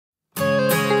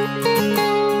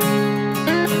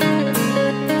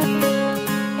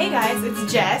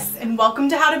and welcome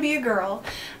to How to Be a Girl.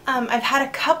 I've had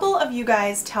a couple of you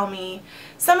guys tell me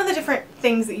some of the different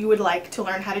things that you would like to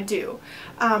learn how to do.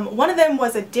 One of them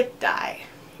was a dip dye.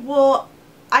 Well,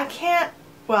 I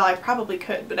probably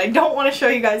could, but I don't want to show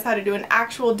you guys how to do an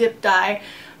actual dip dye,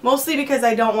 mostly because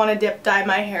I don't want to dip dye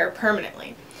my hair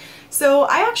permanently. So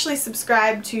I actually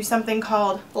subscribe to something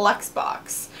called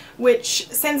Luxebox, which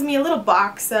sends me a little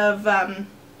box of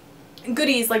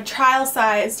goodies like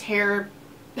trial-sized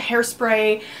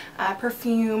hairspray,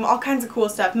 perfume, all kinds of cool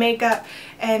stuff, makeup,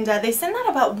 and they send that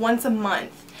about once a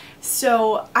month.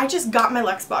 So I just got my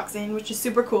Luxebox in, which is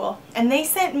super cool, and they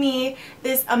sent me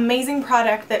this amazing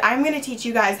product that I'm going to teach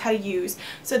you guys how to use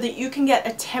so that you can get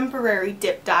a temporary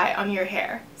dip dye on your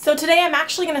hair. So today I'm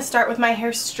actually going to start with my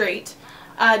hair straight,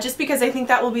 just because I think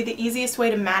that will be the easiest way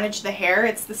to manage the hair.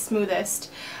 It's the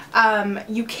smoothest.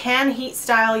 You can heat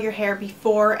style your hair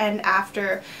before and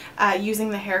after using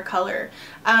the hair color.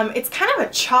 It's kind of a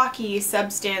chalky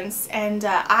substance, and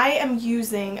I am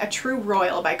using a True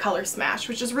Royal by ColorSmash,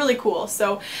 which is really cool.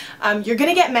 So you're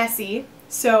gonna get messy.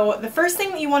 So the first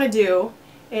thing that you want to do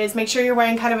is make sure you're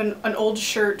wearing kind of an old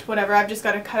shirt, whatever. I've just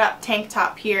got a cut up tank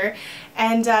top here,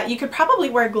 and you could probably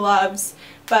wear gloves,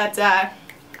 but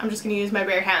I'm just gonna use my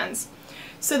bare hands.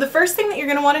 So the first thing that you're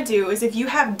going to want to do is, if you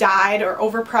have dyed or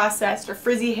over-processed or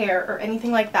frizzy hair or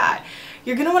anything like that,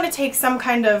 you're going to want to take some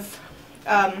kind of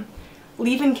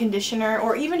leave-in conditioner,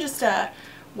 or even just a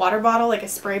water bottle, like a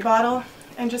spray bottle,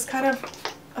 and just kind of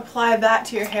apply that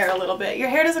to your hair a little bit. Your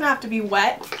hair doesn't have to be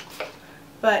wet,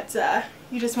 but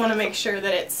you just want to make sure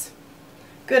that it's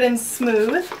good and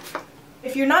smooth.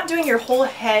 If you're not doing your whole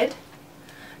head,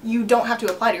 you don't have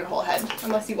to apply to your whole head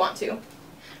unless you want to.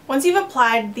 Once you've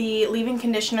applied the leave-in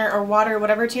conditioner or water or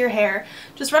whatever to your hair,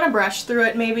 just run a brush through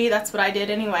it maybe. That's what I did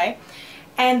anyway.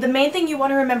 And the main thing you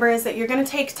want to remember is that you're going to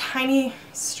take tiny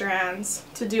strands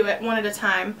to do it, one at a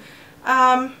time.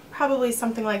 Probably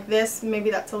something like this. Maybe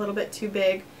that's a little bit too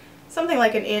big. Something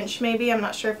like an inch maybe. I'm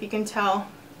not sure if you can tell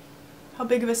how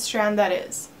big of a strand that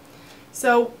is.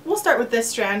 So we'll start with this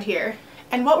strand here.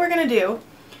 And what we're going to do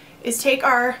is take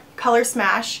our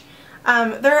ColorSmash.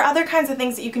 There are other kinds of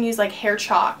things that you can use, like hair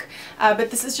chalk, but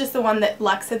this is just the one that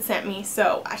Lux had sent me,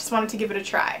 so I just wanted to give it a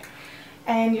try.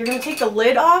 And you're going to take the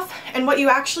lid off, and what you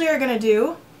actually are going to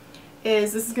do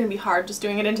is, this is going to be hard just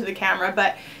doing it into the camera,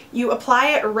 but you apply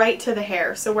it right to the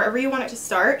hair, so wherever you want it to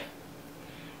start,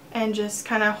 and just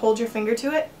kind of hold your finger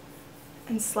to it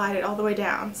and slide it all the way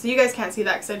down. So you guys can't see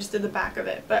that because I just did the back of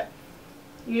it, but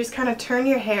you just kind of turn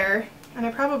your hair, and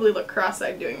I probably look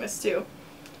cross-eyed doing this too.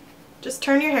 Just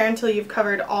turn your hair until you've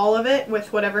covered all of it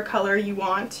with whatever color you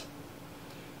want.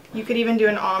 You could even do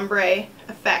an ombre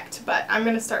effect, but I'm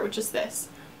going to start with just this.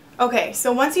 Okay,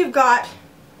 so once you've got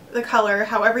the color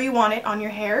however you want it on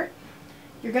your hair,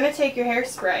 you're going to take your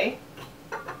hairspray.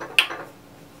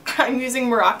 I'm using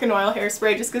Moroccan oil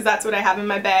hairspray just because that's what I have in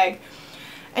my bag.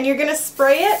 And you're going to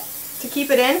spray it to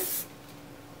keep it in,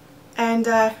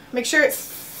 and make sure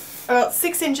it's about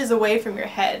 6 inches away from your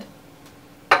head.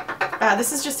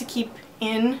 This is just to keep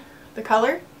in the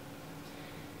color.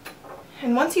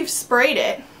 And once you've sprayed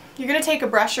it, you're going to take a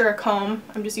brush or a comb.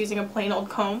 I'm just using a plain old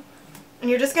comb. And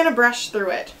you're just going to brush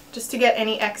through it just to get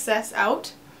any excess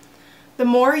out. The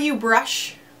more you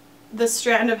brush the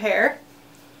strand of hair,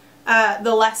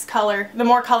 the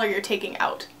more color you're taking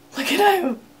out. Look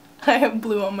at I have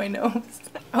blue on my nose.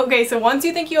 Okay, so once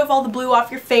you think you have all the blue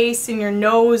off your face and your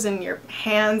nose and your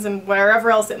hands and wherever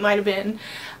else it might have been,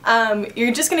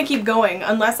 you're just going to keep going,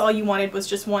 unless all you wanted was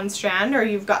just one strand, or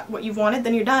you've got what you've wanted,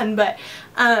 then you're done. But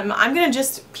I'm going to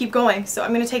just keep going. So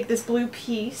I'm going to take this blue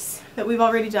piece that we've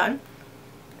already done,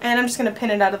 and I'm just going to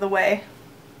pin it out of the way.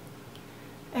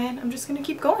 And I'm just going to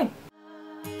keep going.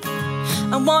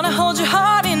 I wanna hold your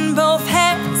heart in both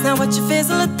hands. Now watch you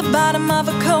fizzle at the bottom of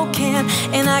a Coke can.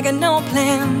 And I got no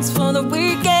plans for the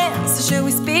weekend, so should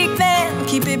we speak then?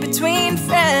 Keep it between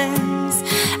friends.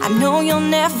 I know you'll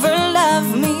never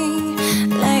love me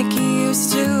like you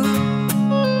used to.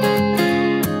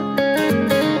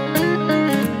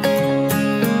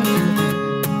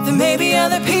 There may be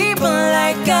other people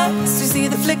like us who see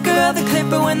the flicker of the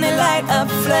clipper when they light up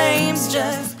flames.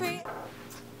 Just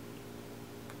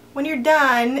when you're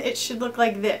done, it should look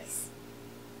like this.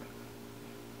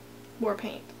 War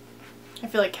paint. I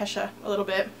feel like Kesha a little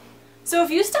bit. So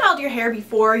if you styled your hair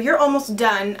before, you're almost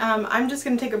done. I'm just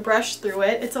going to take a brush through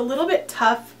it. It's a little bit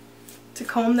tough to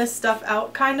comb this stuff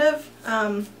out, kind of.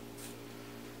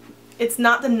 It's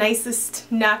not the nicest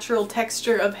natural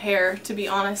texture of hair, to be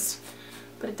honest,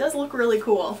 but it does look really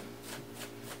cool.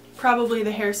 Probably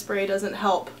the hairspray doesn't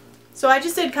help. So I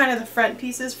just did kind of the front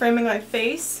pieces framing my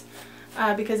face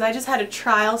because I just had a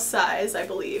trial size, I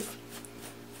believe.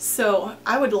 So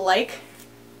I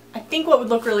think what would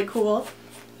look really cool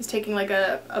is taking like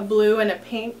a blue and a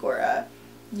pink or a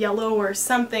yellow or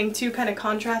something, two kind of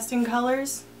contrasting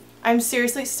colors. I'm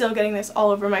seriously still getting this all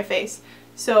over my face.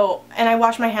 So, and I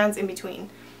wash my hands in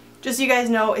between. Just so you guys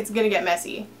know, it's gonna get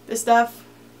messy. This stuff,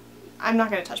 I'm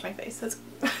not gonna touch my face. That's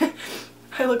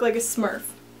I look like a Smurf.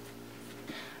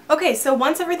 Okay, so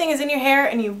once everything is in your hair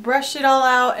and you've brushed it all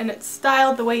out and it's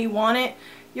styled the way you want it,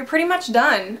 you're pretty much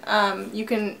done. You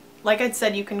can, like I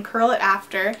said, you can curl it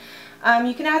after.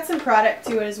 You can add some product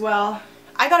to it as well.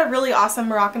 I got a really awesome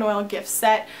Moroccan oil gift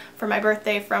set for my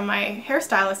birthday from my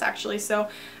hairstylist actually, so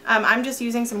I'm just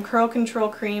using some curl control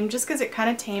cream just because it kind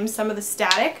of tames some of the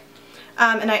static.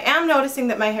 And I am noticing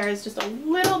that my hair is just a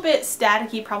little bit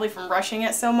staticky, probably from brushing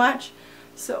it so much.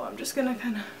 So I'm just gonna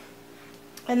kind of,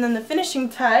 and then the finishing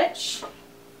touch,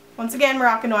 once again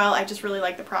Moroccan oil, I just really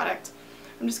like the product.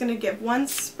 I'm just gonna give one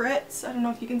spritz, I don't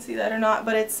know if you can see that or not,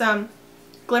 but it's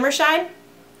Glimmer Shine.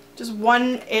 Just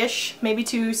one-ish, maybe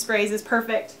 2 sprays is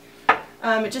perfect.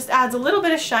 It just adds a little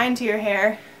bit of shine to your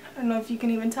hair. I don't know if you can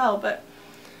even tell, but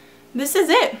this is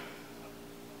it.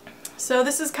 So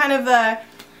this is kind of a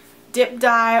dip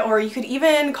dye, or you could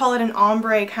even call it an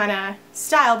ombre kind of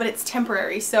style, but it's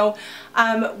temporary. So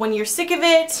when you're sick of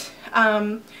it,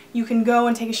 you can go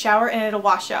and take a shower and it'll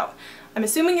wash out. I'm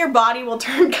assuming your body will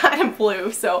turn kind of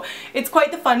blue, so it's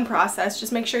quite the fun process.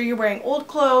 Just make sure you're wearing old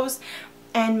clothes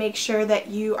and make sure that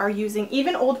you are using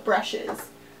even old brushes.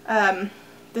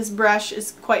 This brush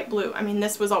is quite blue. I mean,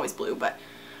 this was always blue, but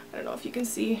I don't know if you can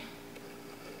see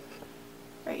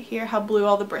right here how blue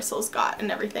all the bristles got and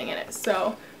everything in it.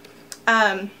 So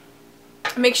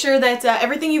make sure that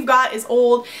everything you've got is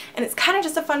old, and it's kind of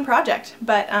just a fun project,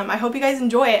 but I hope you guys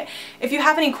enjoy it. If you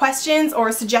have any questions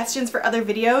or suggestions for other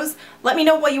videos, let me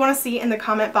know what you want to see in the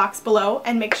comment box below,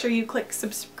 and make sure you click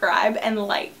subscribe and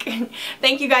like.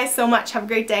 Thank you guys so much. Have a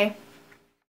great day.